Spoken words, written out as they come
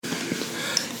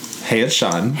Hey, it's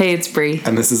Sean. Hey, it's Brie.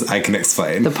 And this is I Can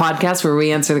Explain, The podcast where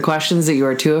we answer the questions that you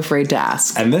are too afraid to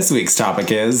ask. And this week's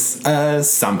topic is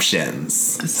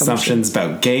assumptions. Assumptions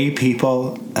about gay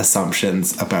people,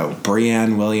 assumptions about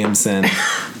Brianne Williamson,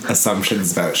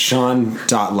 assumptions about Sean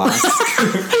Lusk.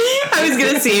 I was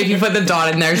going to see if you put the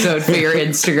dot in there so for your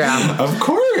Instagram. Of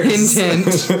course. Hint,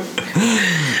 hint.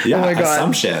 Yeah, Oh my God.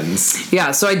 assumptions.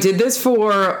 Yeah, so I did this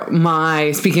for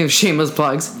my, speaking of shameless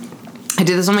plugs, I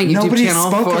did this on my YouTube Nobody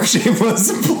channel spoke for of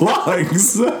shameless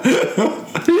plugs.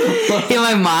 in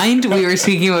my mind, we were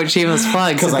speaking about shameless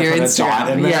plugs with I your put Instagram. a dot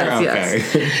in there?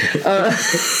 Yes,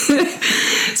 Okay.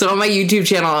 So on my YouTube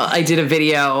channel, I did a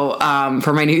video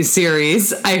for my new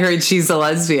series. I heard she's a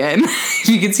lesbian.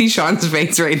 You can see Sean's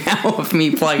face right now of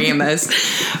me plugging this,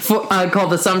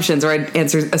 called Assumptions, where I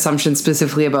answer assumptions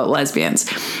specifically about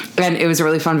lesbians. And it was a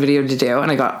really fun video to do,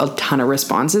 and I got a ton of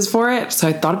responses for it. So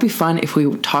I thought it'd be fun if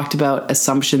we talked about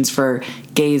assumptions for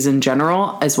gays in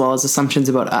general, as well as assumptions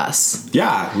about us.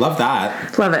 Yeah, love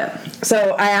that. Love it.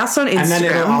 So I asked on Instagram. And then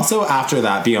it'll also, after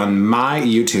that, be on my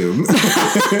YouTube.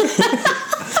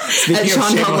 Speaking of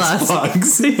shameless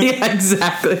plugs. Yeah,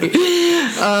 exactly.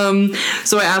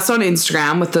 So I asked on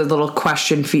Instagram with the little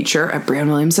question feature at Brianne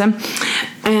Williamson.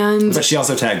 And But she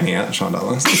also tagged me at Sean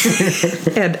Dulles.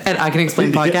 and I Can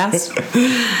Explain podcast.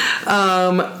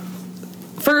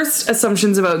 First,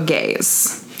 assumptions about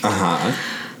gays. Uh-huh.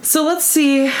 So let's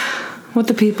see what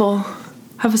the people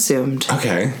have assumed.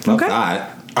 Okay, love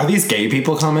that. Are these gay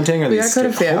people commenting? Or Yeah, these quite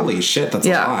a few. Holy shit, that's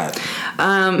a lot.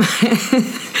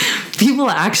 People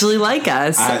actually like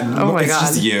us. Oh my God. It's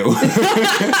just you.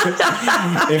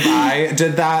 If I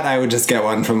did that, I would just get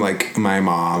one from like my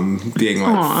mom being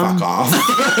like, fuck off.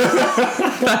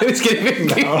 I was getting a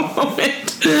big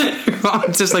moment.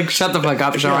 Mom's just like, shut the fuck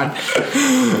up, Sean.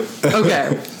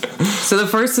 Okay. So the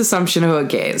first assumption about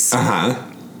gays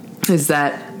is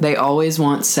that they always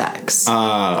want sex.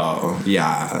 Oh,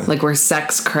 yeah. Like we're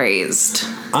sex crazed.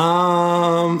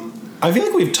 I feel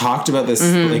like we've talked about this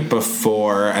like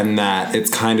before, and that it's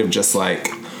kind of just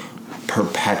like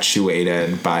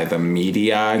perpetuated by the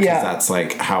media because that's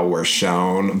like how we're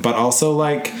shown. But also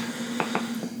like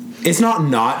it's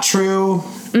not true,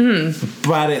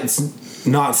 but it's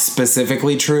not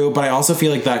specifically true. But I also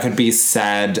feel like that could be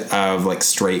said of like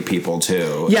straight people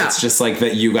too. Yeah, it's just like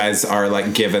that you guys are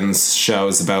like given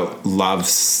shows about love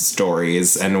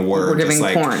stories, and we're just giving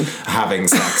like porn. having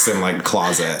sex in like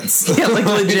closets. Yeah, like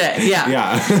legit. Yeah.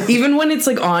 Yeah. Even when it's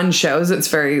like on shows, it's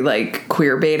very like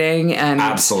queer baiting and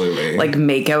Absolutely. like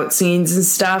makeout scenes and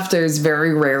stuff. There's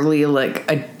very rarely like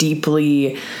a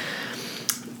deeply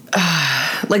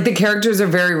like the characters are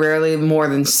very rarely more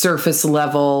than surface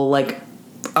level like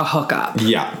a hookup.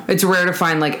 Yeah. It's rare to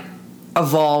find like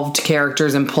evolved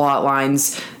characters and plot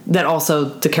lines that also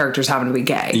the characters happen to be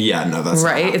gay. Yeah, no, that's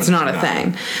right. It's not a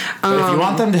thing. But if you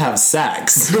want them to have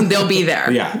sex, they'll be there.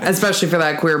 Yeah. Especially for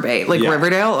that queer bait. Like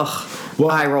Riverdale,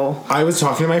 eye roll. I was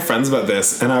talking to my friends about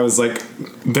this, and I was like,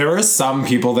 there are some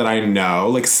people that I know,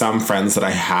 like some friends that I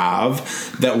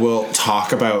have, that will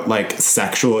talk about like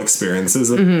sexual experiences.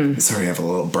 Sorry, I have a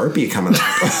little burpee coming up.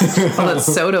 Oh, that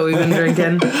soda we've been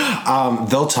drinking.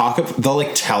 They'll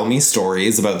like tell me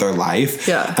stories about their life.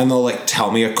 Yeah. And they'll like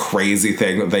tell me a crazy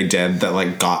thing that they did that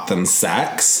like got them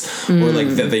sex, or like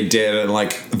that they did, and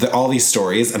like all these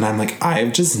stories. And I'm like,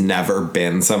 I've just never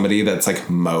been somebody that's like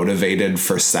motivated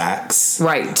for sex.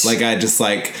 Right. Like I just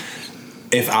like,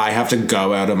 if I have to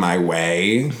go out of my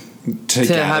way to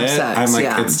get have it, sex, I'm like,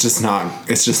 it's just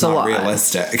not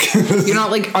realistic. You're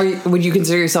not like, would you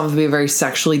consider yourself to be a very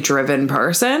sexually driven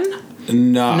person?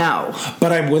 No.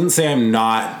 But I wouldn't say I'm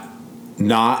not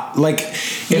like,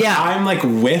 if I'm like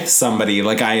with somebody,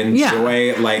 like I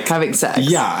enjoy like having sex.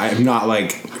 Yeah, I'm not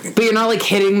like. But you're not like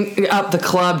hitting up the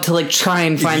club to like try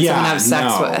and find someone to have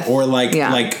sex with, or like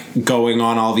like going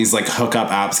on all these like hookup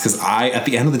apps, because at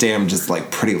the end of the day I'm just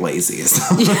like pretty lazy.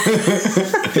 So.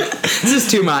 It's just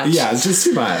too much. Yeah, it's just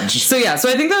too much. So so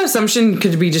I think that assumption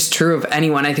could be just true of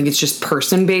anyone. I think it's just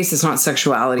person based. It's not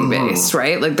sexuality based,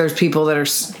 right? Like there's people that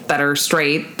are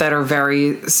straight that are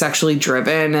very sexually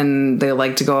driven and they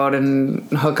like to go out and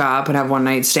hook up and have one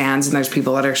night stands, and there's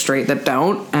people that are straight that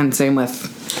don't, and same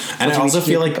with. And I also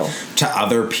feel like to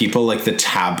other people, like the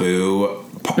taboo,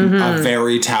 a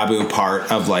very taboo part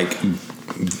of like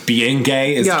being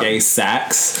gay is gay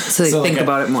sex. So they think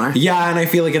about it more. Yeah, and I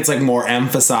feel like it's like more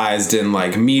emphasized in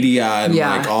like media and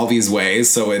like all these ways.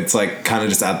 So it's like kind of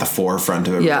just at the forefront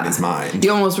of everybody's mind.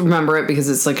 You almost remember it because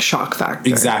it's like a shock factor.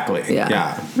 Exactly.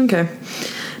 Yeah. Okay.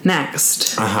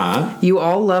 Next. You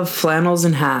all love flannels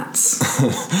and hats.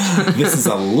 This is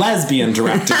a lesbian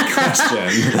directed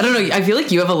question. I don't know. I feel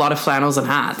like you have a lot of flannels and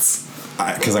hats.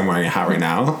 Because I'm wearing a hat right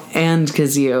now. And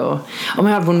because you. Oh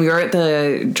my God, when we were at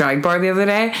the drag bar the other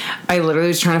day, I literally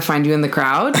was trying to find you in the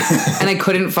crowd and I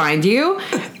couldn't find you.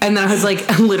 And then I was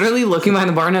like literally looking behind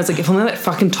the bar and I was like, if only that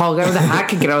fucking tall guy with the hat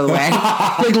could get out of the way.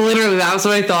 Like literally that was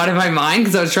what I thought in my mind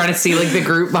because I was trying to see like the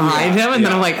group behind him and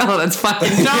then I'm like, oh, that's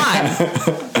fucking John.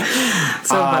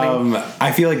 So funny.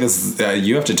 I feel like this,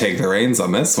 you have to take the reins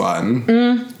on this one.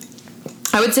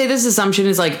 I would say this assumption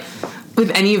is like, with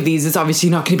any of these, it's obviously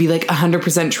not going to be like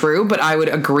 100% true, but I would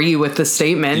agree with the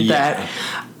statement that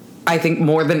I think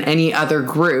more than any other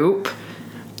group,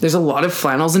 there's a lot of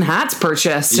flannels and hats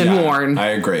purchased and worn. I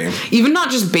agree. Even not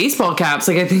just baseball caps.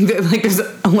 Like I think that like there's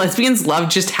lesbians love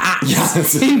just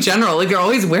hats in general. Like they're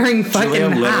always wearing fucking Julia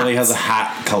hats. literally has a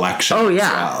hat collection. Oh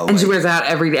yeah, well. and she wears a hat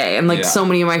every day. And like so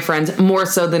many of my friends, more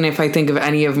so than if I think of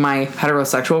any of my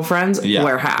heterosexual friends,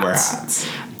 wear hats.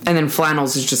 And then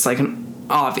flannels is just like an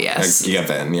obvious. A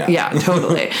given, Yeah,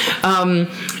 totally. I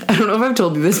don't know if I've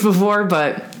told you this before,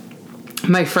 but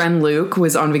my friend Luke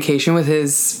was on vacation with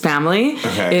his family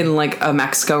in like a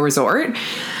Mexico resort.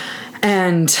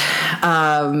 And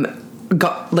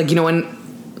got like, you know, when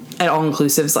at all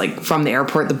inclusives, like from the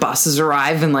airport, the buses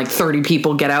arrive and like 30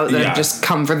 people get out that have just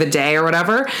come for the day or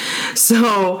whatever.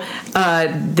 So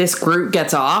this group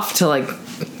gets off to like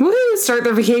start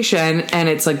their vacation, and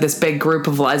it's like this big group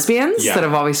of lesbians that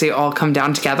have obviously all come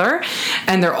down together,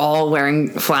 and they're all wearing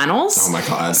flannels. Oh my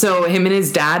God. So him and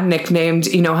his dad nicknamed,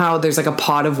 you know how there's like a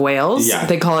pod of whales? Yeah.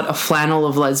 They call it a flannel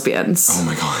of lesbians. Oh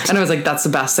my God. And I was like, that's the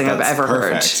best thing I've ever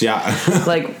heard. Yeah.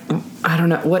 Like, I don't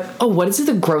know what is it,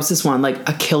 the grossest one? Like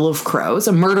a kill of crows?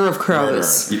 A murder of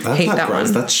crows. That's hate not that gross.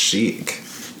 one. That's chic.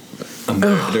 A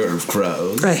murder of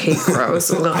crows. I hate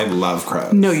crows. I love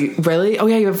crows. No, you really? Oh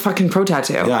yeah, you have a fucking crow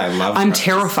tattoo. Yeah, I love I'm crows.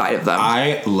 terrified of them.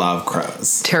 I love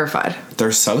crows. Terrified.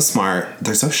 They're so smart.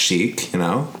 They're so chic, you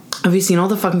know? Have you seen all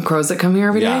the fucking crows that come here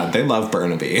every day? Yeah, they love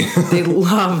Burnaby. They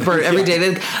love bird every day.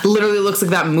 They literally looks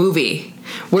like that movie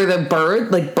where the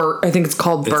bird, I think it's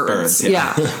called Birds.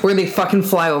 Yeah. Where they fucking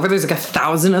fly over. There's like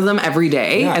 1,000 of them every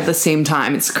day at the same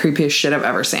time. It's the creepiest shit I've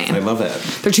ever seen. I love it.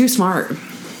 They're too smart.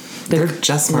 They're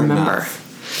just smart enough.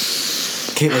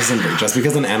 Kate, listen, just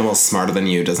because an animal's smarter than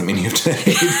you doesn't mean you have to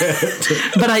hate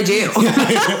it. But I do.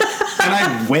 And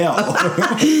I will.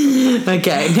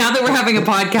 Okay, now that we're having a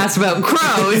podcast about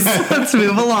crows, let's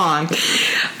move along.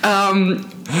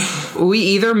 We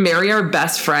either marry our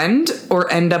best friend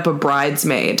or end up a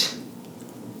bridesmaid.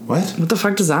 What? What the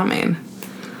fuck does that mean?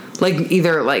 Like,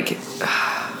 either, like...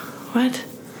 What?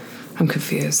 I'm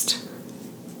confused.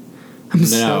 I'm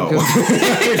so confused.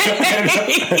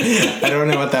 I don't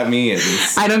know what that means.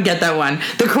 I don't get that one.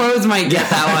 The crows might get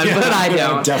that one, but I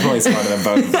don't. I'm definitely smarter than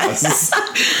both of us.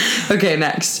 Okay,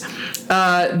 next.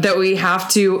 That we have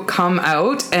to come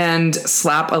out and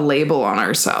slap a label on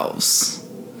ourselves.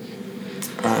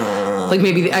 Like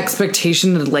maybe the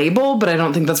expectation of the label, but I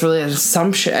don't think that's really an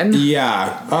assumption.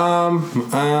 Yeah.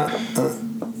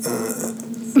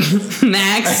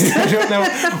 Next. I don't know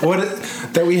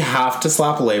that we have to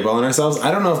slap a label on ourselves.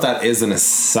 I don't know if that is an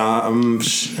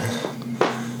assumption.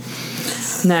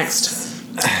 Next.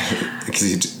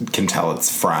 Because you can tell it's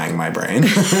frying my brain.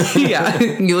 Yeah,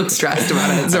 you look stressed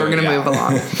about it, so we're going to move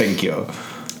along. Thank you.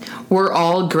 We're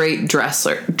all great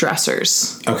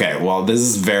dressers. Okay, well, this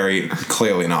is very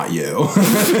clearly not you.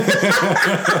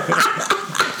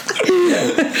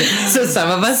 So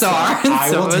some of us are. And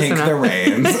I will take the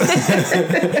reins.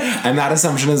 And that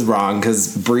assumption is wrong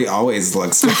because Brie always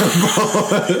looks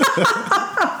terrible.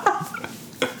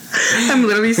 I'm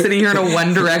literally sitting here in a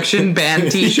One Direction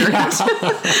band t-shirt.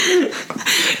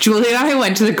 Julie and I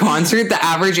went to the concert. The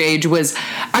average age was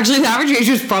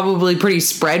probably pretty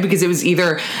spread because it was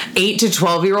either 8 to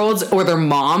 12-year-olds or their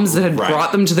moms that had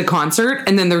brought them to the concert,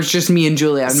 and then there was just me and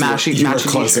Julia matching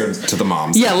closer t-shirts. to the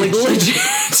moms. Yeah, like legit.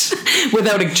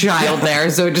 Without a child there,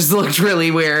 so it just looked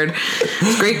really weird.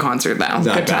 It's a great concert though.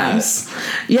 Good times.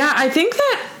 Yeah, I think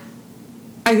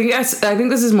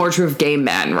this is more true of gay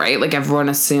men, right? Like everyone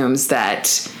assumes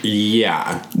that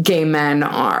gay men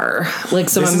are like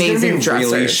some amazing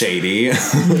dressers. Really shady.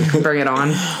 Bring it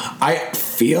on. I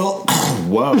feel.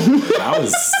 Whoa, that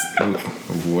was.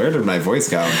 Where did my voice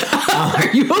go? Are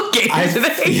you okay today? I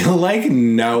feel like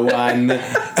no one.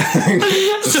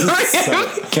 Sorry, I'm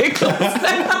giggles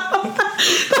now.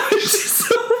 That was just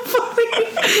so funny.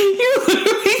 You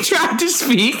literally tried to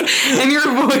speak, and your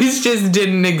voice just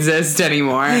didn't exist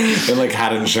anymore. It like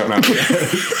hadn't shown up yet.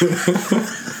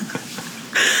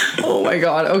 Oh my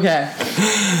god. Okay.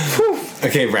 Whew.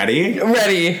 Okay, ready?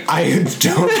 Ready. I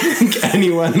don't think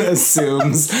anyone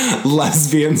assumes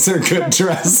lesbians are good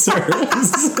dressers.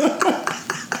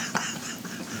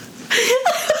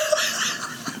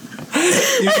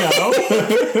 You know?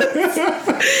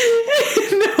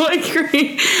 No, I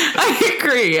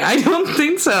agree. I don't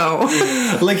think so.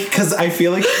 Like, because I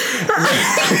feel like...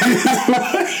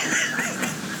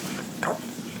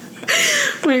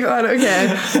 Oh my god, okay.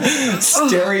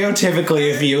 Stereotypically,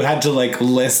 if you had to, like,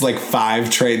 list, like, 5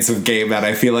 traits of gay men,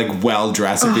 I feel like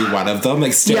well-dressed would be one of them.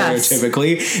 Like,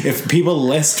 stereotypically, if people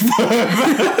list...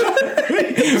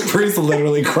 Bree's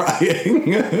literally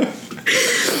crying.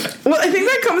 Well, I think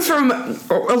that comes from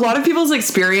a lot of people's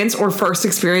experience or first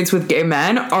experience with gay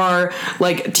men are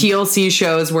like TLC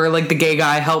shows where like the gay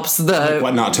guy helps the like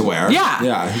what not to wear.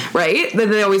 Yeah. Right? Then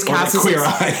they always cast like Queer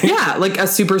Eye. Yeah, like a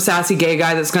super sassy gay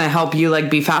guy that's going to help you like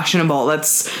be fashionable.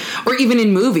 Or even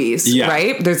in movies,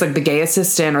 right? There's like the gay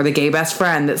assistant or the gay best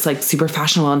friend that's like super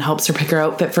fashionable and helps her pick her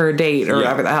outfit for a date or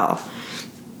whatever the hell.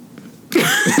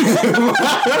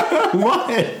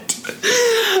 What?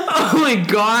 Oh my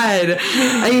god.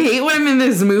 I hate when I'm in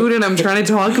this mood and I'm trying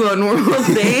to talk about normal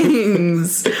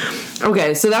things.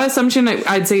 Okay, so that assumption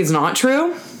I'd say is not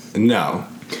true. No.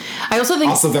 I also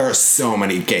think... Also, there are so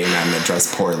many gay men that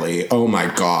dress poorly. Oh my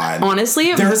god.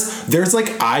 Honestly... There's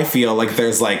like, I feel like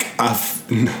there's like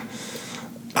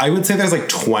I would say there's like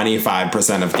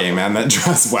 25% of gay men that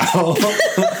dress well.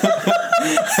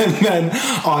 And then,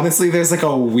 honestly, there's like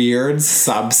a weird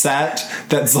subset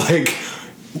that's like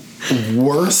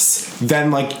worse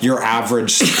than like your average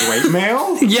straight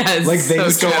male. Yes. Like they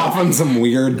just go off on some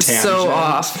weird tangent. So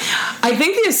off. I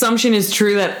think the assumption is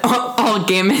true that all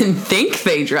gay men think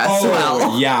they dress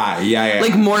well. Yeah.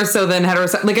 Like more so than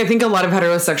heterosexual. Like I think a lot of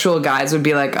heterosexual guys would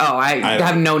be like, oh, I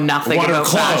have nothing about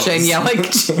fashion. Yeah,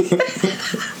 like...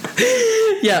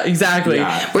 Yeah, exactly.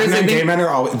 Yeah. Whereas and then gay men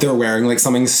are they're wearing like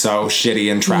something so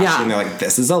shitty and trashy, and they're like,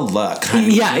 "This is a look."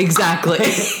 Honey. Yeah, exactly.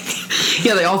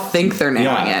 Yeah, they all think they're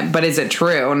nailing it, but is it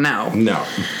true? No.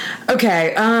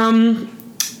 Okay.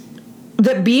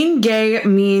 That being gay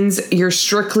means you're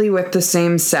strictly with the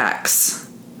same sex.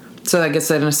 So I guess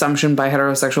that's an assumption by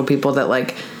heterosexual people that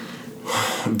like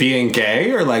being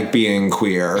gay or like being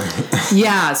queer.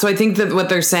 Yeah. So I think that what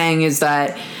they're saying is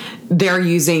that they're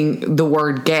using the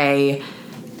word gay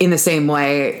in the same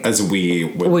way as we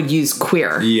would use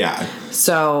queer. Yeah.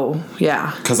 So,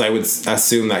 yeah. Because I would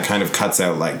assume that kind of cuts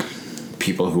out, like,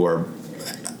 people who are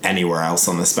anywhere else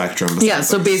on the spectrum. Yeah,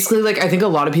 so basically, like, I think a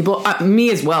lot of people,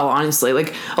 me as well, honestly,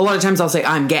 like, a lot of times I'll say,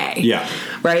 I'm gay. Yeah.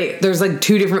 Right? There's, like,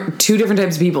 two different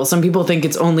types of people. Some people think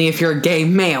it's only if you're a gay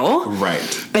male.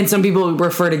 Right. And some people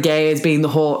refer to gay as being the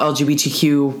whole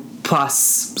LGBTQ plus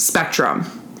spectrum.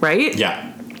 Right?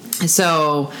 Yeah.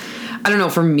 So... I don't know.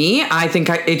 For me, I think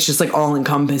it's just like all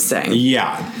encompassing.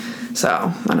 Yeah. So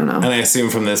I don't know. And I assume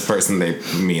from this person they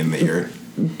mean that you're.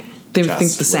 They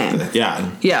think the same. Yeah.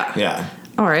 Yeah.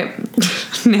 All right.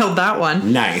 Nailed that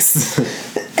one. Nice.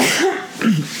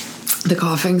 The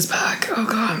coughing's back. Oh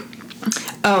god.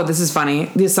 Oh, this is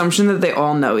funny. The assumption that they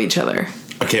all know each other.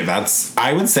 Okay,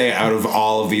 I would say out of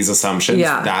all of these assumptions,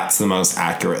 that's the most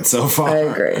accurate so far. I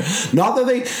agree. Not that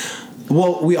they.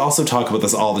 Well, we also talk about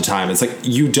this all the time. It's like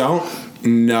you don't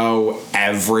know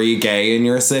every gay in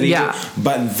your city,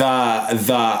 but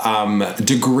the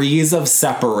degrees of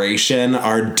separation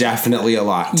are definitely a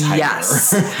lot tighter.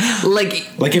 Yes.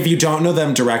 Like if you don't know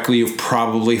them directly, you've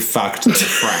probably fucked their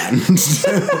friend.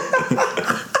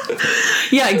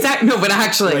 Yeah, exactly. No, but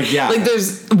actually, like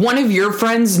there's one of your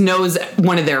friends knows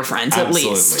one of their friends at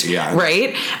least. Yeah.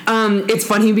 Right? It's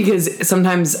funny because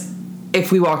sometimes if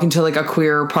we walk into like a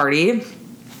queer party,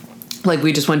 like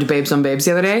we just went to Babes on Babes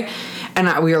the other day,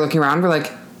 and we were looking around, we're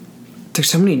like, there's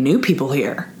so many new people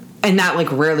here. And that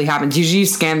like rarely happens. Usually you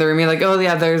scan the room, you're like, oh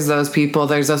yeah, there's those people,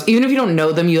 there's those. Even if you don't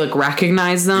know them, you like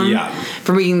recognize them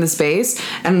from being in the space.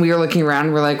 And we were looking around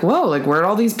and we're like, whoa, like where'd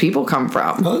all these people come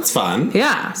from? Oh, that's fun.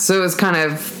 Yeah. So it was kind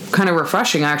of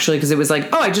refreshing actually, because it was like,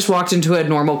 oh, I just walked into a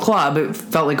normal club. It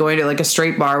felt like going to like a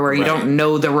straight bar where you don't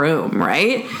know the room,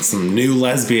 right? Some new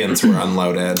lesbians were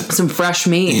unloaded. Some fresh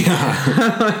meat.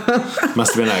 Yeah.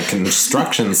 Must have been a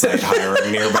construction site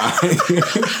hiring nearby.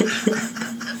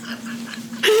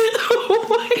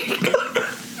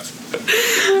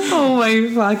 Oh my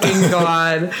fucking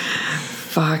god.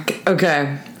 Fuck.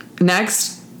 Okay.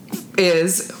 Next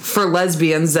is for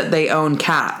lesbians that they own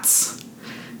cats.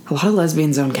 A lot of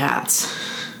lesbians own cats.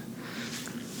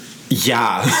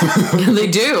 Yeah. They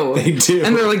do. They do.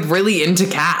 And they're like really into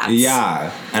cats.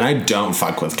 Yeah. And I don't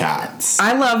fuck with cats.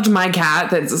 I loved my cat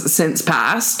that's since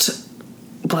passed.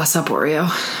 Bless up Oreo.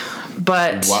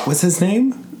 But what was his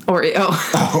name? Oreo.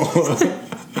 Oh.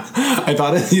 I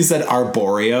thought you said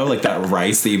arborio, like that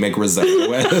rice that you make risotto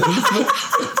with. I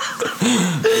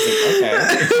was like,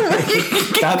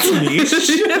 okay. That's niche.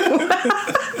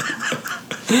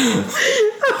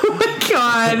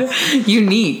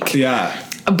 unique. Yeah.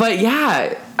 But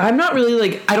yeah, I'm not really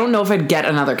like, I don't know if I'd get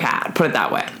another cat, put it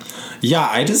that way. Yeah,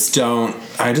 I just don't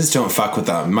fuck with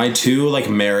them. My 2 like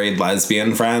married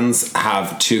lesbian friends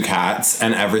have 2 cats,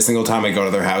 and every single time I go to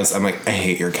their house, I'm like, I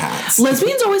hate your cats.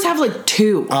 Lesbians always have like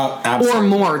 2 or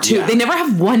more too. Yeah. They never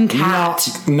have one cat.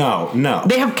 No.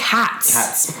 They have cats.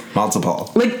 Cats,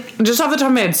 multiple. Like just off the top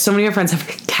of my head, so many of my friends have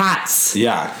cats.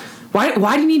 Yeah. Why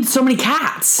do you need so many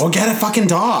cats? Well, get a fucking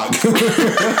dog. Get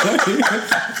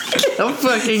a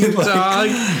fucking dog.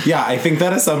 Yeah, I think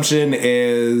that assumption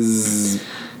is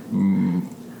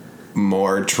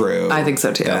more true. I think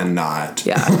so too. Than not.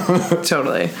 Yeah,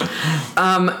 totally.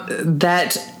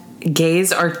 That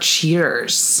gays are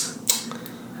cheaters.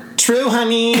 True,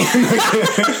 honey.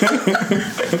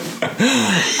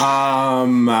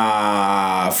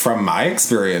 From my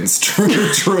experience, true.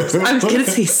 I was gonna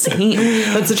say same.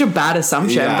 That's such a bad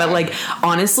assumption, but like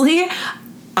honestly,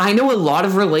 I know a lot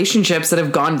of relationships that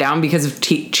have gone down because of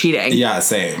cheating. Yeah,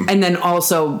 same. And then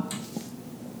also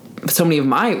so many of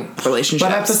my relationships.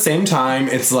 But at the same time,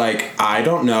 it's like, I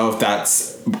don't know if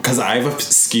that's because I have a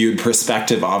skewed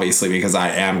perspective, obviously, because I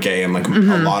am gay and like a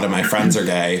lot of my friends are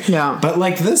gay. Yeah. But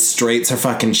like the straights are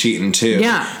fucking cheating too.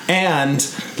 Yeah. And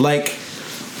like.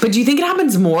 But do you think it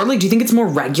happens more? Like, do you think it's more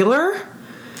regular?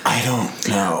 I don't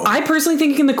know. I personally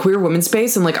think in the queer women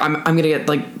space, and like I'm gonna get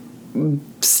like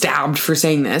stabbed for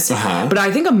saying this, but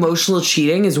I think emotional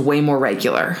cheating is way more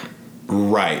regular.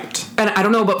 Right. And I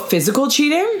don't know about physical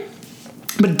cheating,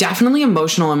 but definitely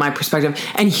emotional in my perspective.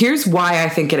 And here's why I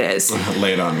think it is.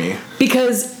 Lay it on me.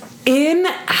 Because in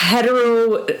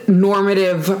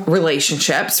heteronormative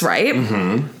relationships, right?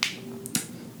 Mm-hmm.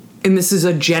 And this is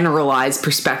a generalized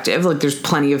perspective. Like, there's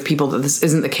plenty of people that this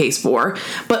isn't the case for.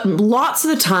 But lots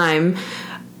of the time,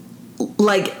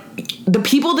 like, the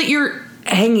people that you're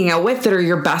hanging out with that are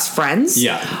your best friends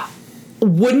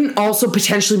wouldn't also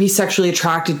potentially be sexually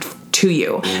attracted to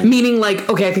you. Meaning, like,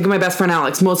 okay, I think of my best friend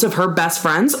Alex. Most of her best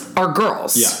friends are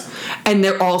girls. Yeah. And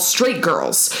they're all straight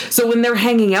girls. So when they're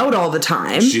hanging out all the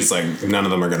time... She's like, none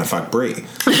of them are going to fuck Brie.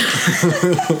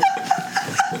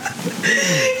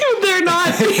 They're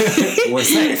not... We're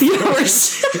safe. Yeah, we're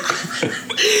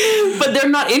safe. But they're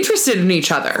not interested in each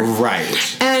other.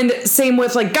 Right. And same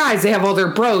with, like, guys. They have all their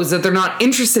bros that they're not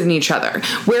interested in each other.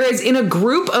 Whereas in a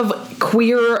group of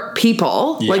queer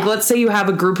people, like, let's say you have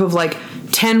a group of, like,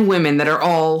 10 women that are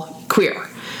all queer.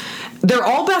 They're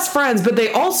all best friends, but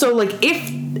they also, like, if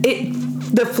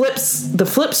the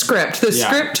script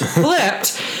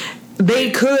flipped,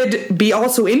 they could be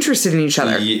also interested in each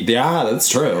other. Yeah, that's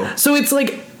true. So it's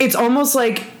like, it's almost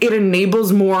like it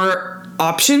enables more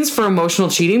options for emotional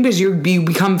cheating because you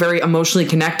become very emotionally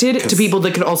connected to people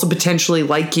that could also potentially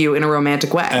like you in a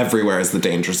romantic way. Everywhere is the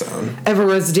danger zone.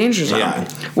 Everywhere is the danger zone. Yeah.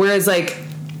 Whereas, like,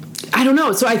 I don't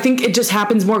know. So I think it just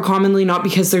happens more commonly, not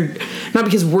because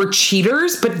we're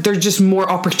cheaters, but there's just more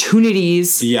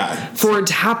opportunities for it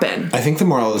to happen. I think the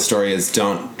moral of the story is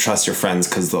don't trust your friends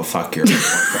because they'll fuck your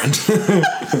boyfriend.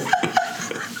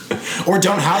 Or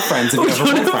don't have friends if you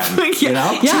have a boyfriend. You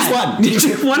know? Yeah.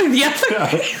 Choose one or the other.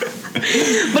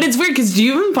 But it's weird because do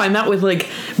you even find that with, like,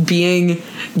 being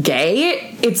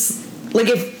gay? It's like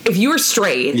if you were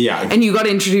straight and you got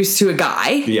introduced to a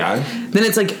guy, then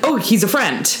it's like, oh, he's a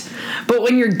friend. But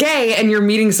when you're gay and you're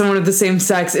meeting someone of the same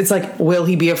sex, it's like, will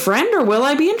he be a friend or will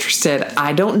I be interested?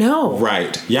 I don't know.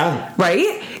 Right. Yeah.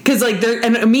 Right? Because, like,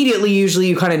 and immediately, usually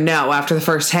you kind of know after the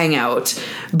first hangout,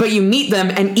 but you meet them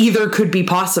and either could be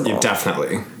possible. Yeah,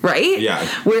 definitely. Right? Yeah.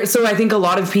 So I think a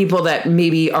lot of people that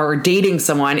maybe are dating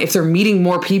someone, if they're meeting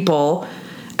more people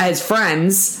as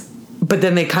friends, but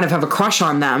then they kind of have a crush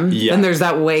on them, then there's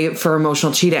that way for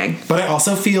emotional cheating. But I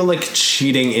also feel like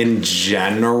cheating in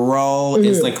general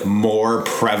is, like, more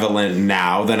prevalent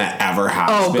now than it ever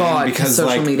has been. God, because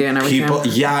social like media and everything.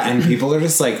 And people are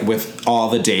just, like, with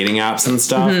all the dating apps and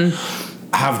stuff,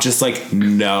 have just, like,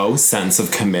 no sense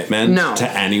of commitment to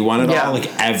anyone at all.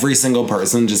 Like, every single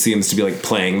person just seems to be, like,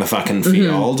 playing the fucking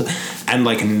field and,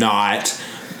 like, not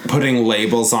putting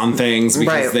labels on things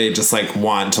because they just, like,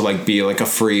 want to, like, be, like, a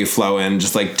free flowing,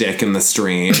 just, like, dick in the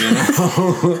stream, you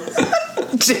know?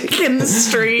 Dick in the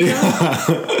stream.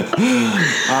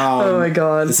 Oh my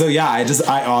god. So yeah,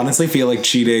 I honestly feel like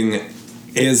cheating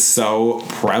is so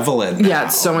prevalent now. Yeah,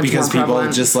 it's so much because more prevalent.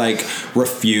 People just, like,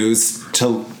 refuse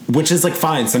to, which is, like,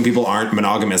 fine. Some people aren't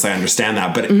monogamous, I understand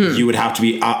that, but you would have to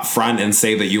be upfront and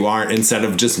say that you aren't instead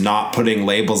of just not putting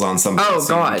labels on something. Oh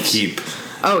god. Keep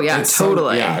Oh yeah, It's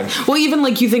totally. Well, even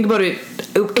like you think about it,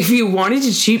 if you wanted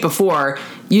to cheat before,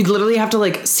 you'd literally have to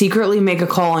like secretly make a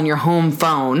call on your home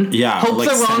phone. Yeah. Hope like,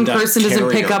 the wrong send a person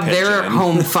doesn't pick carrier up their pigeon.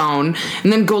 home phone,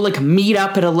 and then go like meet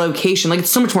up at a location. Like it's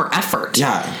so much more effort.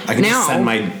 Yeah. I can just send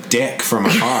my dick from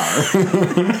afar.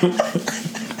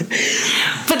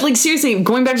 But like seriously,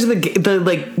 going back to the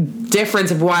like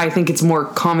difference of why I think it's more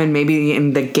common maybe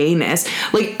in the gayness.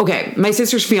 Like, okay, my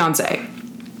sister's fiance,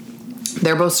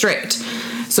 they're both straight.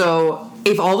 So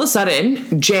if all of a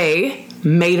sudden Jay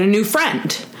made a new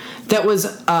friend that was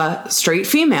a straight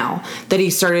female that he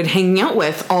started hanging out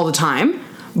with all the time,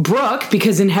 Brooke,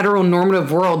 because in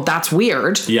heteronormative world that's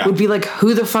weird, would be like,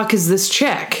 who the fuck is this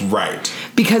chick? Right.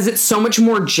 Because it's so much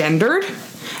more gendered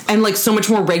and like so much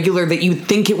more regular that you'd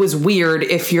think it was weird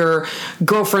if your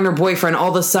girlfriend or boyfriend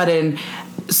all of a sudden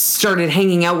started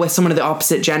hanging out with someone of the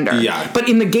opposite gender. Yeah. But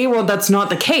in the gay world, that's not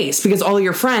the case because all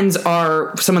your friends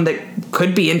are someone that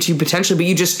could be into you potentially, but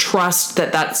you just trust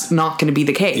that that's not going to be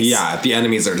the case. Yeah, the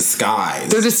enemies are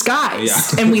disguised. They're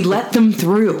disguised. Yeah. And we let them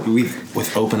through.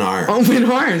 With open arms. Open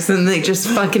arms. And they just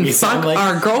fucking fuck like,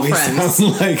 our girlfriends. We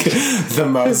sound like the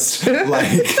most,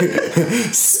 like,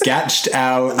 sketched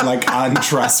out, like,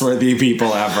 untrustworthy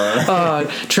people ever.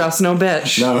 Oh, trust no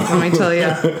bitch. No. Let me tell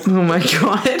you. Oh my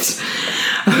God.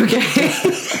 Okay.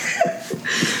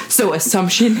 So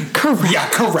assumption correct. Yeah,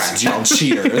 correct, y'all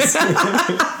cheaters.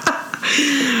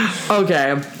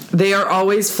 Okay. They are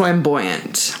always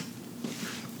flamboyant.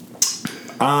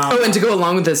 And to go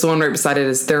along with this, the one right beside it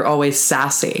is they're always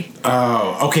sassy.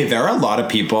 Oh, okay. There are a lot of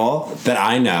people that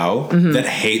I know that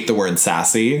hate the word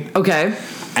sassy. Okay.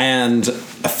 And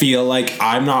I feel like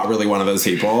I'm not really one of those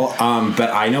people, but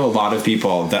I know a lot of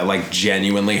people that like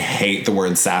genuinely hate the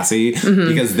word sassy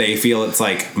because they feel it's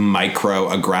like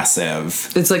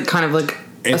micro-aggressive. It's like kind of like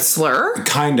a slur?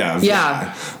 Kind of.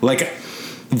 Yeah. Like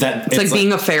that. It's like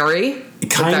being a fairy?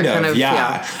 Kind of,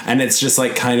 yeah. And it's just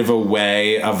like kind of a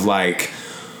way of like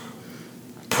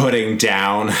putting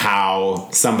down how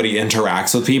somebody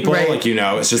interacts with people. Right. Like, you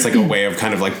know, it's just like a way of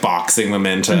kind of like boxing them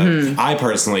into. I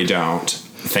personally don't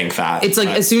think that. It's like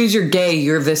as soon as you're gay,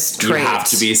 you're this trait. You have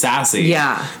to be sassy.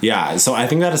 Yeah. Yeah. So I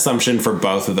think that assumption for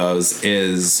both of those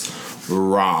is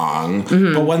wrong.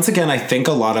 But once again, I think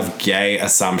a lot of gay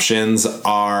assumptions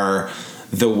are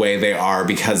the way they are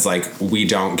because like we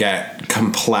don't get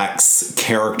complex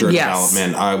character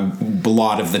development a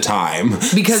lot of the time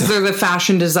because they're the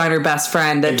fashion designer best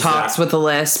friend that talks with a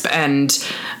lisp and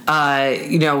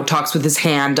you know, talks with his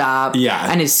hand up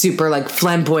and is super like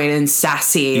flamboyant and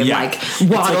sassy and like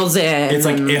waddles in. It's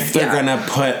like if they're gonna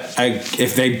put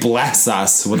if they bless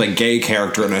us with a gay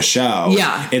character in a show,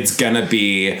 it's gonna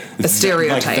be a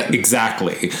stereotype. Like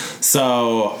exactly.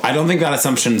 So I don't think that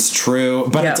assumption's true,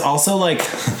 but it's also like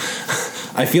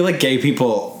I feel like gay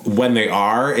people when they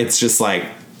are, it's just like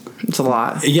it's a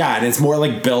lot. Yeah, and it's more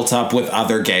like built up with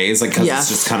other gays, like because it's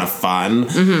just kind of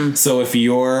fun. So if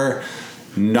you're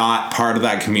not part of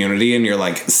that community and you're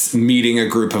like meeting a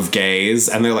group of gays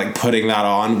and they're like putting that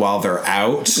on while they're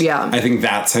out, I think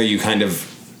that's how you kind of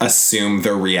assume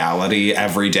their reality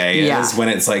every day is when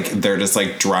it's like they're just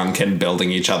like drunk and building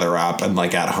each other up and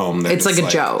like at home it's like a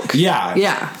joke.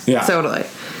 Yeah, totally.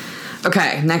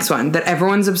 Okay, next one. That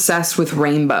everyone's obsessed with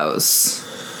rainbows.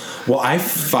 Well, I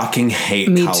fucking hate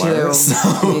colors.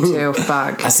 Me too.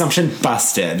 Fuck. Assumption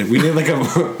busted. We need like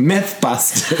a myth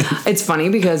busted. It's funny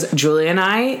because Julia and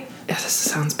I, this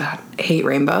sounds bad, hate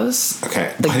rainbows.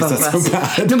 Okay. Like why is that so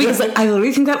bad? No, because like I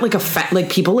literally think that like like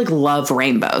people like love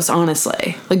rainbows,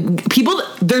 honestly. Like people,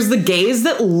 there's the gays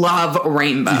that love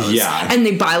rainbows. Yeah. And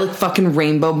they buy like fucking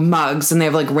rainbow mugs and they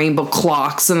have like rainbow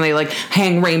clocks and they like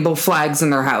hang rainbow flags in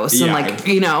their house. And like,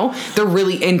 you know, they're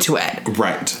really into it.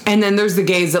 Right. And then there's the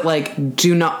gays that like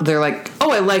do not, they're like,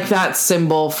 oh, I like that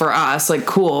symbol for us. Like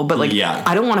cool. But like,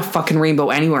 I don't want a fucking rainbow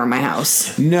anywhere in my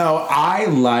house. No, I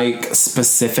like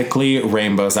specifically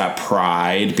rainbows at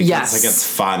Pride because like it's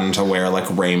fun to wear like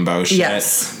rainbow shit.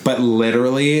 But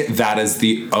literally that is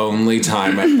the only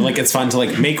time like it's fun to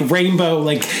like make rainbow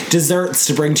like desserts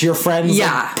to bring to your friends.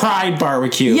 Like Pride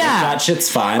barbecue. Like, that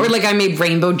shit's fun. Or like I made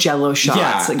rainbow jello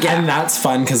shots. Like, and that's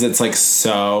fun because it's like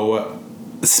so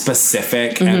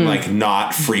specific and like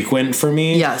not frequent for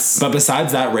me. But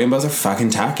besides that, rainbows are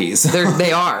fucking tacky. So.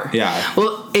 They are.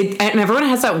 Well, and everyone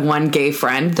has that one gay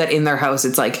friend that in their house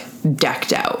it's like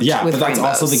decked out. With but that's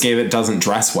rainbows. also the gay that doesn't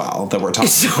dress well that we're talking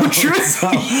it's so about. True. So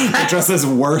it dresses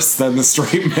worse than the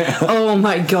straight man. Oh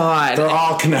my God. They're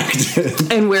all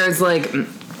connected. And whereas like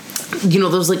you know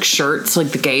those like shirts, like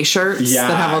the gay shirts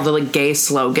that have all the like gay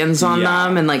slogans on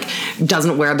them, and like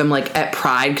doesn't wear them like at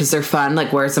Pride because they're fun,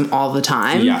 like wears them all the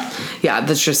time.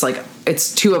 That's just like,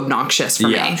 it's too obnoxious for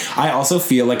me. I also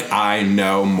feel like I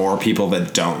know more people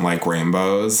that don't like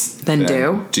rainbows than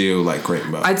do like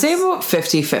rainbows. I'd say about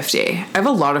 50-50. I have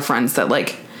a lot of friends that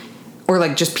like, or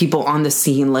like just people on the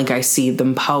scene, like I see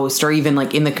them post, or even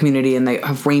like in the community, and they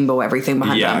have rainbow everything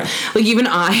behind them. Like even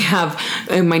I have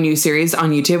in my new series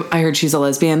on YouTube, I Heard She's a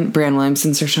Lesbian, Brianne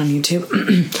Williamson, search on YouTube.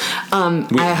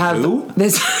 Wait, I have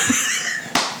this.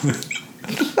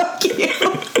 Fuck you.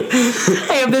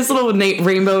 I have this little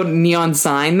rainbow neon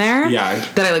sign there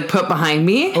that I like put behind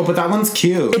me. Oh, but that one's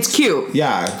cute. It's cute.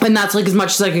 Yeah. And that's like as much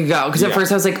as I could go. Because at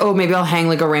first I was like, oh, maybe I'll hang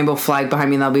like a rainbow flag behind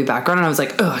me and that'll be background. And I was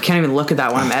like, oh, I can't even look at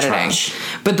that when I'm editing. Trash.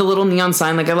 But the little neon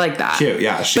sign, like I like that. Cute,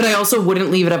 yeah. But I also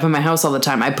wouldn't leave it up in my house all the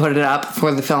time. I put it up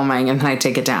for the filming and then I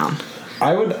take it down.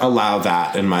 I would allow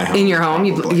that in my home. In your home,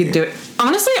 you'd do it.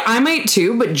 Honestly, I might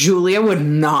too, but Julia would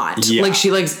not. Yeah. Like,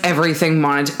 she likes everything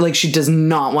like, she does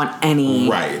not want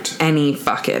any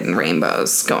fucking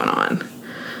rainbows going on.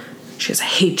 She has a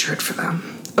hatred for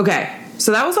them. Okay,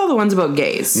 so that was all the ones about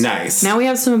gays. Nice. Now we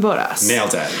have some about us.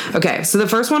 Nailed it. Okay, so the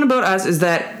first one about us is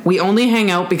that we only hang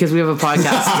out because we have a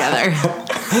podcast together.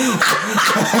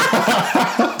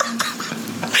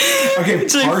 Okay,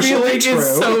 which I feel like true.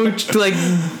 is so like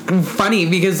funny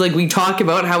because like we talk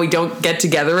about how we don't get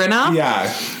together enough.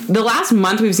 Yeah. The last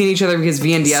month we've seen each other because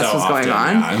VNDS was going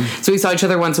on. Yeah. So we saw each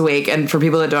other once a week. And for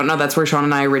people that don't know, that's where Sean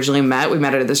and I originally met. We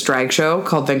met at this drag show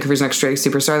called Vancouver's Next Drag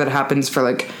Superstar that happens for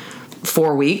like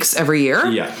 4 weeks every year.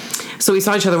 Yeah. So we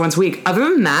saw each other once a week. Other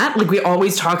than that, like we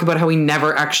always talk about how we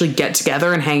never actually get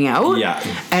together and hang out. Yeah.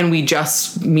 And we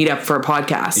just meet up for a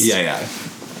podcast. Yeah.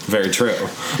 Very true.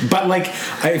 But like,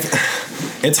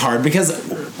 it's hard because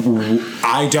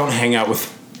I don't hang out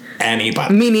with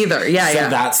anybody. Me neither. Yeah, so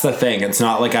that's the thing. It's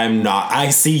not like I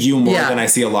see you more than I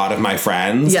see a lot of my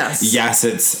friends. Yes,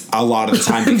 it's a lot of the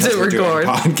time because we're doing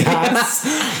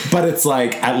podcasts. But it's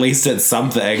like, at least it's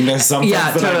something. There's some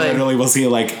friends that I literally will see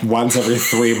like once every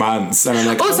 3 months. And I'm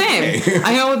like, same.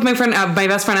 I hung out with my friend, my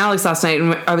best friend Alex last night,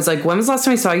 and I was like, when was the last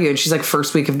time I saw you? And she's like,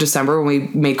 first week of December when we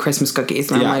made Christmas cookies.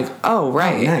 And I'm like, oh,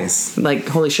 right. Oh, nice. Like,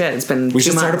 holy shit, it's been We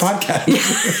 2 should months. start a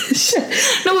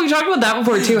podcast. No, we've talked about that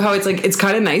before too, how it's like, it's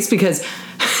kind of nice because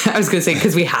I was gonna say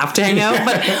because we have to hang out,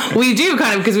 but we do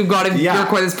kind of because we've got to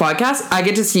record this podcast. I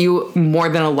get to see you more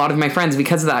than a lot of my friends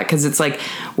because of that, because it's like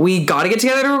we got to get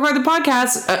together to record the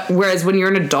podcast, whereas when you're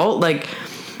an adult, like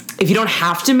if you don't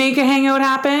have to make a hangout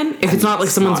happen, if it's not like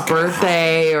someone's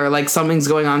birthday or like something's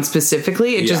going on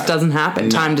specifically, it just doesn't happen.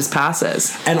 Time just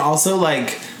passes. And also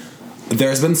like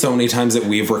there's been so many times that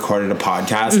we've recorded a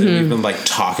podcast and we've been like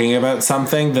talking about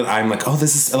something that I'm like, oh,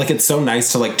 this is like, it's so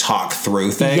nice to like talk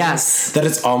through things. Yes. That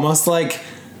it's almost like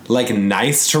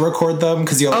nice to record them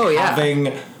because you're like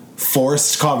having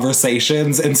forced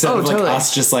conversations instead of like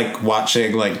us just like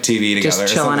watching like TV together.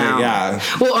 Just chilling out. Yeah.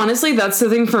 Well, honestly, that's the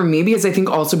thing for me, because I think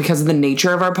also because of the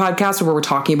nature of our podcast where we're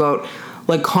talking about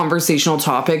like conversational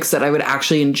topics that I would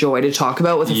actually enjoy to talk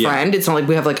about with a friend. It's not like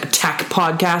we have like a tech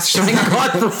podcast. Oh my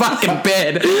God, for fucking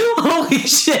bid. Holy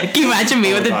shit. Can you imagine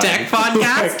me with a tech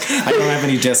podcast? Like, I don't have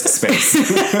any disk space.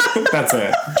 That's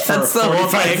it. That's the whole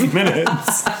thing.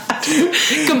 Minutes.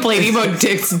 Complaining about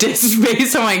disk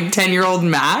space on my 10-year-old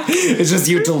Mac. It's just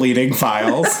you deleting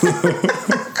files. But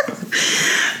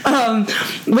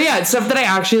yeah, it's stuff that I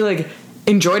actually like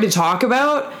enjoy to talk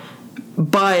about,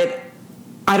 but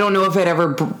I don't know if I'd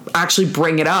ever actually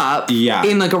bring it up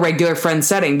in like a regular friend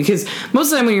setting, because most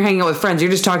of the time when you're hanging out with friends,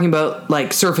 you're just talking about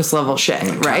like surface level shit,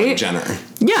 like right? Jenner.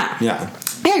 Yeah,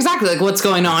 exactly. Like what's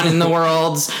going on in the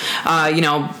world, you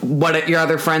know, what your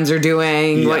other friends are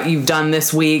doing, what you've done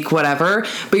this week, whatever.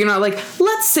 But you're not like,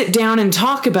 let's sit down and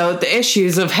talk about the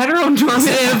issues of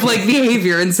heteronormative like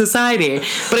behavior in society.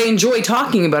 But I enjoy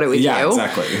talking about it with you. Yeah,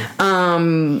 exactly.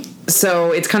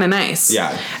 So it's kind of nice.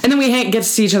 Yeah. And then we get to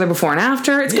see each other before and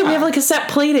after. It's good. We have like a set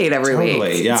play date every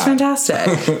week. Yeah. It's fantastic.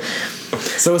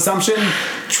 So assumption,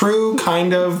 true,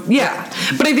 kind of. Yeah.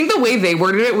 But I think the way they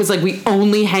worded it was like we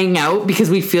only hang out because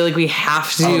we feel like we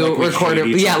have to record it.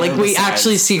 Yeah, like we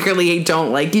actually secretly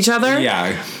don't like each other.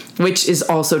 Yeah. Which is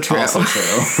also true. Also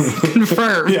true.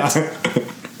 Confirmed. Yeah.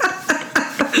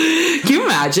 Can you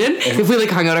imagine if we like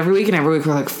hung out every week and every week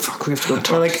we're like, fuck, we have to go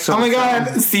talk. We're like, oh my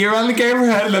God, see you around the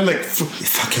neighborhood. And then like,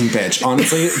 fucking bitch.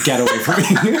 Honestly, get away from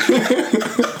me.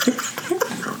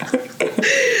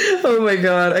 Oh my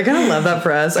god, I kind of love that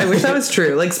for us. I wish that was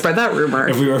true. Like, spread that rumor.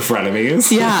 If we were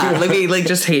frenemies. Yeah, like we like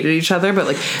just hated each other, but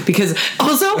like because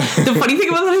also the funny thing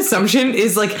about that assumption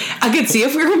is like I could see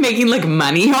if we were making like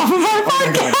money off of our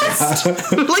podcast.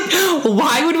 Like,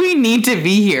 why would we need to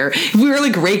be here if we were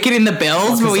like raking in the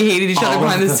bills, but we hated each other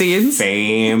behind the scenes?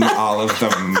 Fame, all of the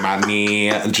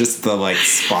money, just the like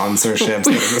sponsorships that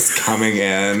are just coming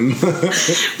in.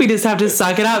 We just have to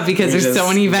suck it up because there's so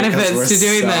many benefits to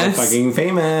doing this. Fucking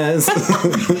famous.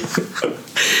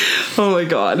 Oh my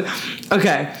god.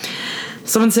 Okay.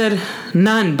 Someone said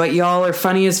none, but y'all are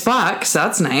funny as fuck. So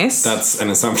that's nice. That's an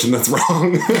assumption that's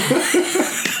wrong.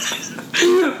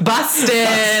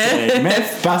 Busted.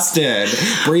 Myth busted.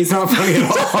 Bree's not funny at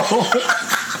all.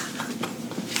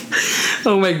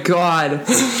 Oh my god.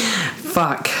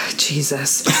 Fuck.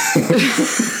 Jesus.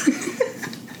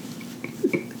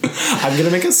 I'm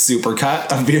gonna make a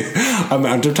supercut of the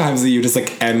amount of times that you just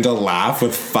like end a laugh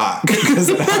with fuck because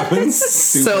it happens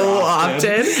so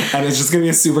often. And it's just gonna be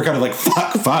a supercut of like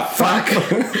fuck.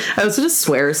 I also just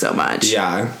swear so much.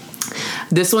 Yeah.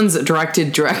 This one's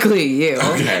directed directly at you.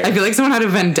 Okay. I feel like someone had a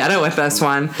vendetta with this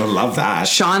one. I love that.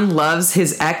 Sean loves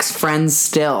his ex-friends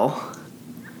still.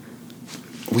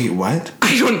 Wait, what?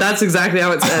 That's exactly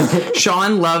how it says.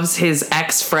 Sean loves his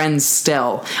ex-friends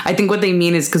still. I think what they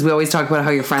mean is because we always talk about how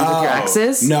you're friends with your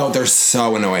exes. No, they're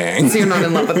so annoying. So you're not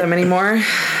in love with them anymore?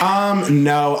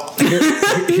 No.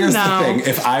 Here's No. the thing.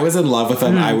 If I was in love with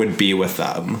them, I would be with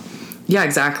them. Yeah,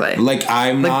 exactly. Like,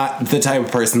 I'm not the type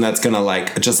of person that's gonna,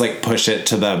 like, just, like, push it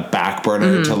to the back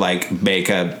burner to, like, make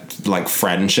a, like,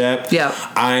 friendship. Yeah.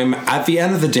 I'm, at the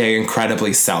end of the day,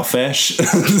 incredibly selfish.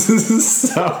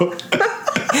 So,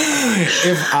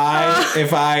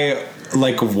 if I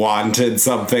like wanted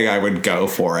something, I would go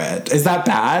for it. Is that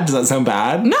bad? Does that sound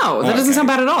bad? No, that doesn't sound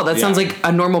bad at all. That sounds like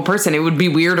a normal person. It would be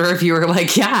weirder if you were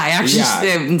like, yeah, I actually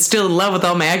am still in love with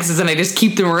all my exes and I just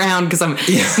keep them around because I'm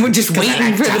just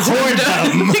waiting for the door to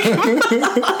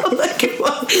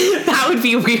that would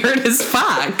be weird as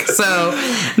fuck. So,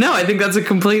 no, I think that's a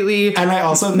completely and I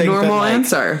also think normal that, like,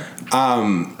 answer.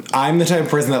 I'm the type of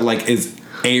person that, like, is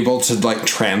able to, like,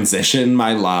 transition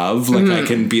my love. Like, I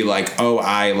can be like, oh,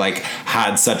 I, like,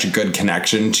 had such a good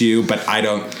connection to you, but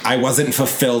I wasn't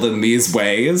fulfilled in these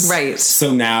ways. Right.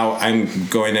 So now I'm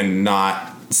going to not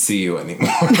see you anymore.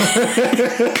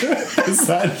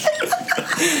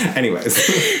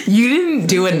 Anyways. You didn't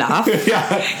do enough.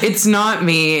 Yeah. It's not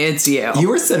me, it's you. You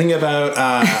were sitting about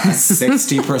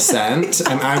 60%,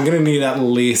 and I'm going to need at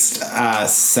least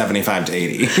 75 to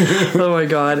 80. Oh my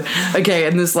god. Okay,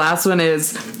 and this last one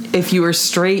is, if you were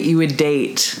straight, you would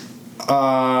date.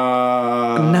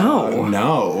 No.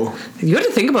 No. You had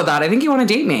to think about that. I think you want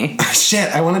to date me. Shit,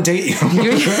 I want to date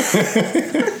you.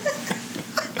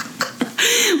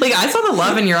 Like, I saw the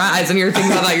love in your eyes and you're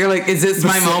thinking about that. You're like, is this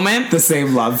my moment? The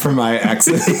same love for my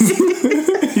exes.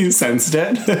 You sensed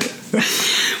it?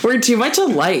 We're too much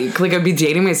alike. Like, I'd be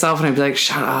dating myself and I'd be like,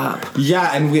 shut up.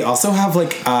 Yeah, and we also have,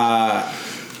 like a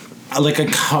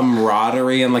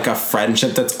camaraderie and, like, a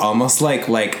friendship that's almost like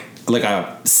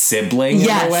a sibling in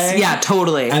a way. Yeah,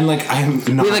 totally. And, like, I'm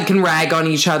not... We, like, can rag on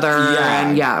each other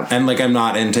and And, like, I'm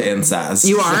not into incest.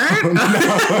 You aren't?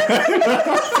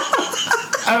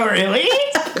 Oh, really?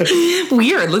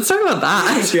 Weird. Let's talk about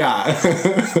that. Yeah.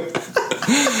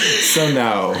 So,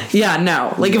 no. Yeah,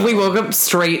 no. Like, if we woke up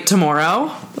straight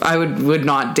tomorrow, I would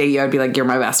not date you. I'd be like, you're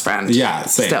my best friend. Yeah,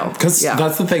 same. Still. Because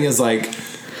that's the thing is, like,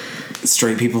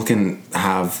 straight people can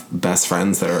have best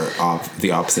friends that are of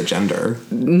the opposite gender.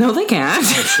 No, they can't.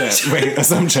 Oh, shit. Wait,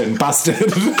 assumption. Busted.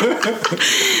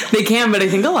 They can, but I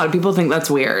think a lot of people think that's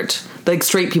weird. Like,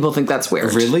 straight people think that's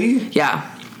weird. Really? Yeah.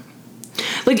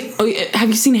 Like, have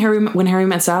you seen When Harry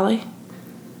Met Sally?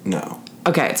 No.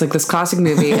 Okay, it's like this classic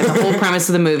movie, and the whole premise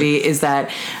of the movie is that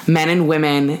men and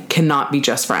women cannot be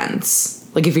just friends.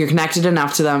 Like, if you're connected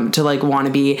enough to them to, like, want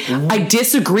to be... I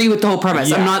disagree with the whole premise.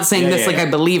 Yeah. I'm not saying this like I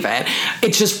believe it.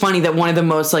 It's just funny that one of the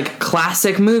most, like,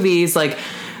 classic movies, like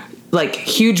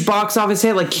huge box office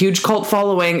hit, like huge cult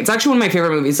following. It's actually one of my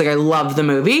favorite movies. Like, I love the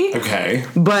movie. Okay.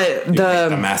 But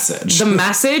the message. The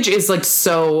message is, like,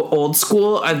 so old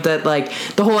school that, like,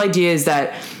 the whole idea is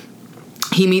that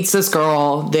he meets this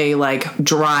girl, they, like,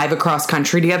 drive across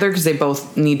country together because they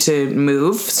both need to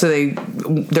move, so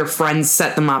their friends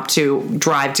set them up to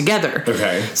drive together.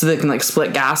 Okay. So they can, like,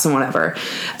 split gas and whatever.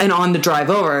 And on the drive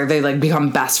over, they, like,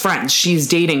 become best friends. She's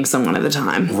dating someone at the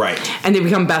time. Right. And they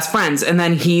become best friends, and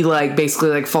then he, like, basically,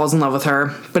 like, falls in love with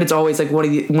her, but it's always, like,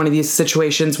 one of these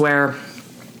situations where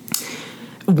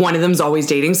one of them's always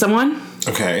dating someone.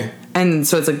 Okay. And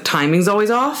so it's, like, timing's always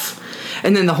off.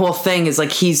 And then the whole thing is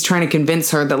like he's trying to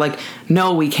convince her that like,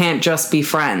 no, we can't just be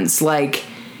friends. Like,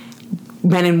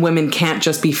 men and women can't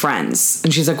just be friends.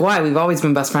 And she's like, why? We've always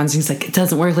been best friends. And he's like, it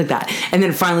doesn't work like that. And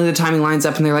then finally the timing lines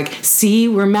up and they're like, see,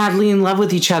 we're madly in love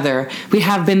with each other. We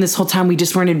have been this whole time. We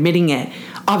just weren't admitting it.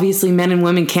 Obviously, men and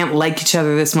women can't like each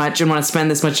other this much and want to spend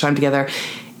this much time together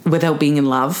without being in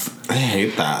love. I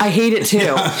hate that. I hate it too.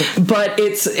 Yeah. But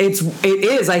it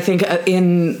is, I think,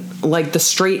 in like the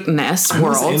straightness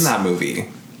world. Who's in that movie?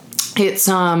 It's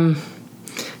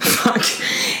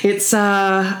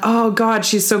oh God,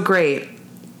 she's so great.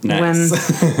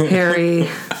 Nice. When Harry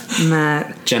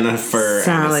met Jennifer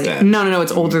Sally. Aniston. No,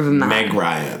 it's older than that. Meg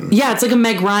Ryan. Yeah, it's like a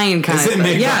Meg Ryan kind of thing.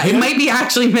 Meg Ryan? It might be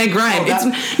actually Meg Ryan.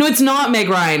 Oh, It's not Meg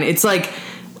Ryan. It's like,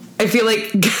 I feel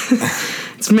like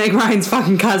it's Meg Ryan's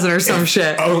fucking cousin or some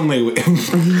shit. Only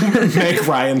Meg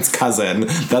Ryan's cousin.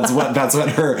 That's what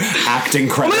her acting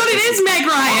credit. Oh my God, it is Meg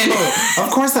Ryan. Oh,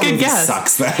 of course that movie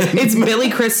sucks then. It's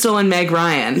Billy Crystal and Meg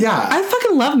Ryan. Yeah. I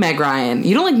fucking love Meg Ryan.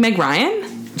 You don't like Meg Ryan?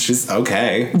 She's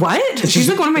okay. What? She's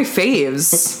like one of my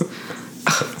faves.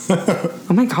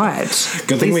 Oh my God.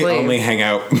 Good thing we only hang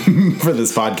out for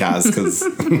this podcast because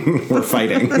we're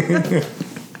fighting.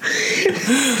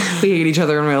 We hate each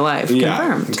other in real life.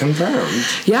 Confirmed.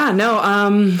 Yeah,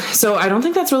 no, so I don't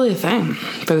think that's really a thing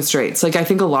for the straights. Like, I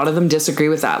think a lot of them disagree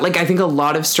with that. Like, I think a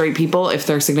lot of straight people, if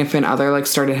their significant other, like,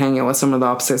 started hanging out with someone of the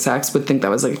opposite sex, would think that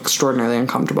was, like, extraordinarily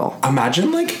uncomfortable.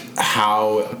 Imagine, like,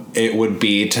 how it would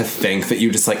be to think that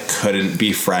you just, like, couldn't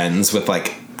be friends with,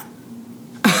 like,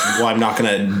 well, I'm not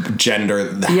gonna gender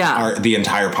the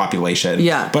entire population.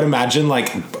 Yeah. But imagine,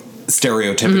 like,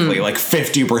 stereotypically, like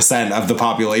 50% of the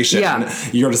population,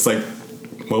 you're just like,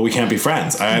 well, we can't be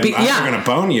friends. I'm either gonna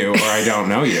bone you or I don't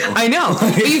know you. I know.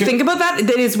 But you think about that,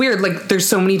 that is weird. Like, there's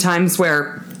so many times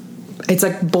where it's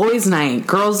like boys' night,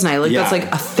 girls' night. Like, that's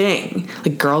like a thing.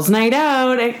 Like, girls' night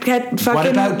out at fucking what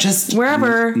about just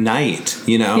wherever night,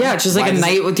 you know? Yeah, it's just like a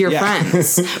night with your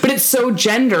friends. But it's so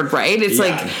gendered, right? It's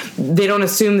like they don't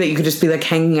assume that you could just be like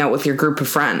hanging out with your group of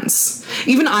friends.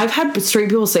 Even I've had straight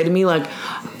people say to me like,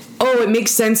 oh, it makes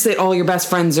sense that all your best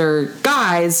friends are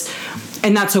guys,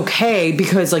 and that's okay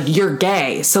because like you're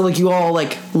gay, so like you all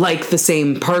like the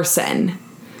same person.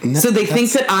 So they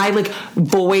think that I like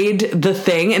void the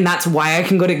thing, and that's why I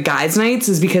can go to guys' nights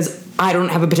is because I don't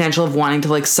have a potential of wanting to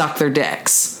like suck their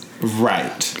dicks.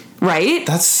 Right?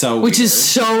 That's so weird. Which is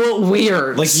so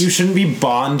weird. Like, you shouldn't be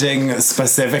bonding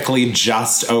specifically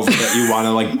just over that you want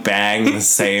to, like, bang the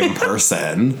same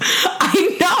person.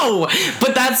 I know!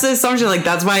 But that's the assumption. Like,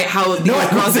 that's why how the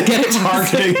girls get it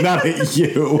targeting that at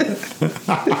you.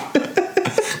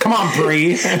 Come on,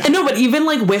 Brie. No, but even,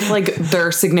 like, with, like,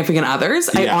 their significant others,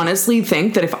 I honestly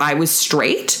think that if I was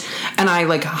straight and I,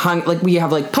 like, we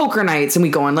have, like, poker nights and we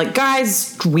go on, like,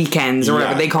 guys' weekends or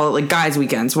whatever. They call it, like, guys'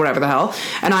 weekends, whatever the hell.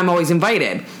 And I'm always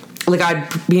invited. Like, I'd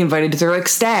be invited to their, like,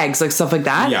 stags, like, stuff like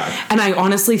that. Yeah. And I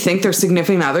honestly think their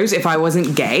significant others, if I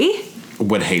wasn't gay,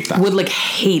 would hate that. Would, like,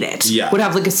 hate it. Yeah. Would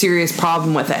have, like, a serious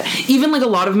problem with it. Even, like, a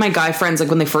lot of my guy friends, like,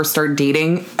 when they first start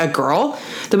dating a girl,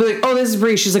 they'll be like, oh, this is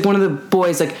Brie. She's, like, one of the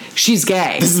boys. Like, she's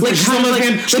gay. Like, kind of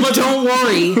like, don't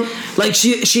worry. Like,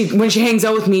 she when she hangs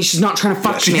out with me, she's not trying to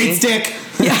fuck me. She hates dick.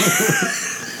 Yeah.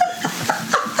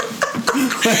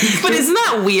 But isn't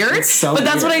that weird? So but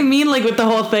that's weird. what I mean, like, with the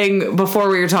whole thing before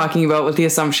we were talking about with the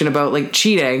assumption about, like,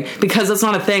 cheating. Because that's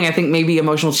not a thing. I think maybe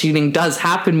emotional cheating does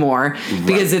happen more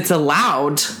because it's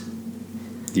allowed.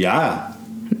 Yeah.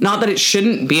 Not that it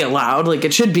shouldn't be allowed. Like,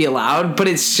 it should be allowed. But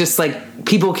it's just, like,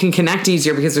 people can connect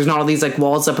easier because there's not all these, like,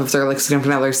 walls up if they're, like,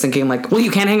 significant others thinking, like, well, you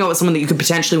can't hang out with someone that you could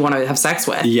potentially want to have sex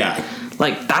with. Yeah.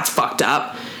 Like, that's fucked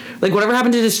up. Like, whatever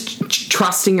happened to just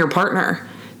trusting your partner?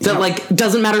 That, like,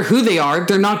 doesn't matter who they are,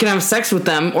 they're not gonna have sex with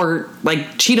them or,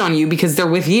 like, cheat on you because they're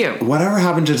with you. Whatever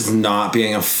happened to just not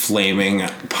being a flaming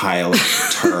pile of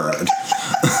turd?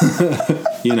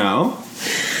 You know?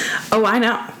 Oh, I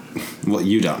know. Well,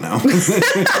 you don't know.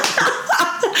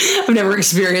 I've never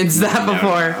experienced that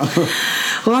before.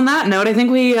 Well, on that note, I think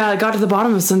we got to the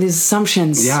bottom of some of these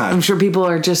assumptions. Yeah. I'm sure people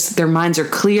are just, their minds are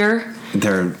clear.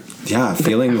 They're... Yeah,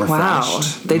 feeling refreshed. Wow.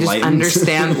 They just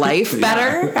understand life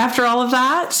better after all of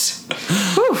that.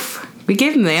 Oof. We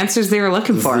gave them the answers they were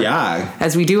looking for. Yeah.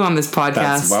 As we do on this podcast.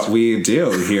 That's what we do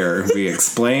here. We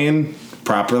explain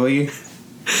properly.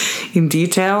 In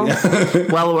detail.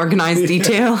 Well-organized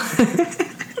detail.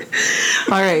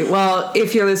 All right. Well,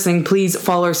 if you're listening, please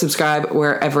follow or subscribe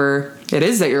wherever it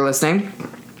is that you're listening.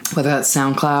 Whether that's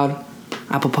SoundCloud,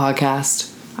 Apple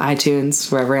Podcast,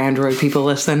 iTunes, wherever Android people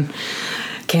listen.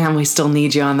 Cam, we still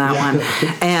need you on that one.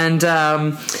 And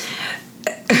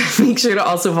make sure to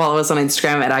also follow us on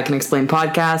Instagram at I Can Explain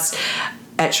Podcast.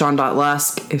 at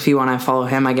Sean.Lusk if you want to follow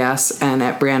him, I guess, and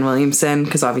at Brianne Williamson,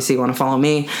 because obviously you want to follow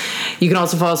me. You can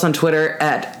also follow us on Twitter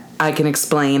at I Can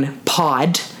Explain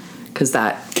Pod, because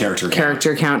that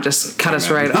character count just cut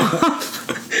us right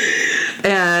off.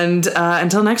 And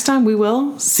until next time, we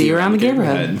will see you around the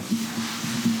neighborhood.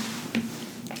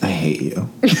 I hate you.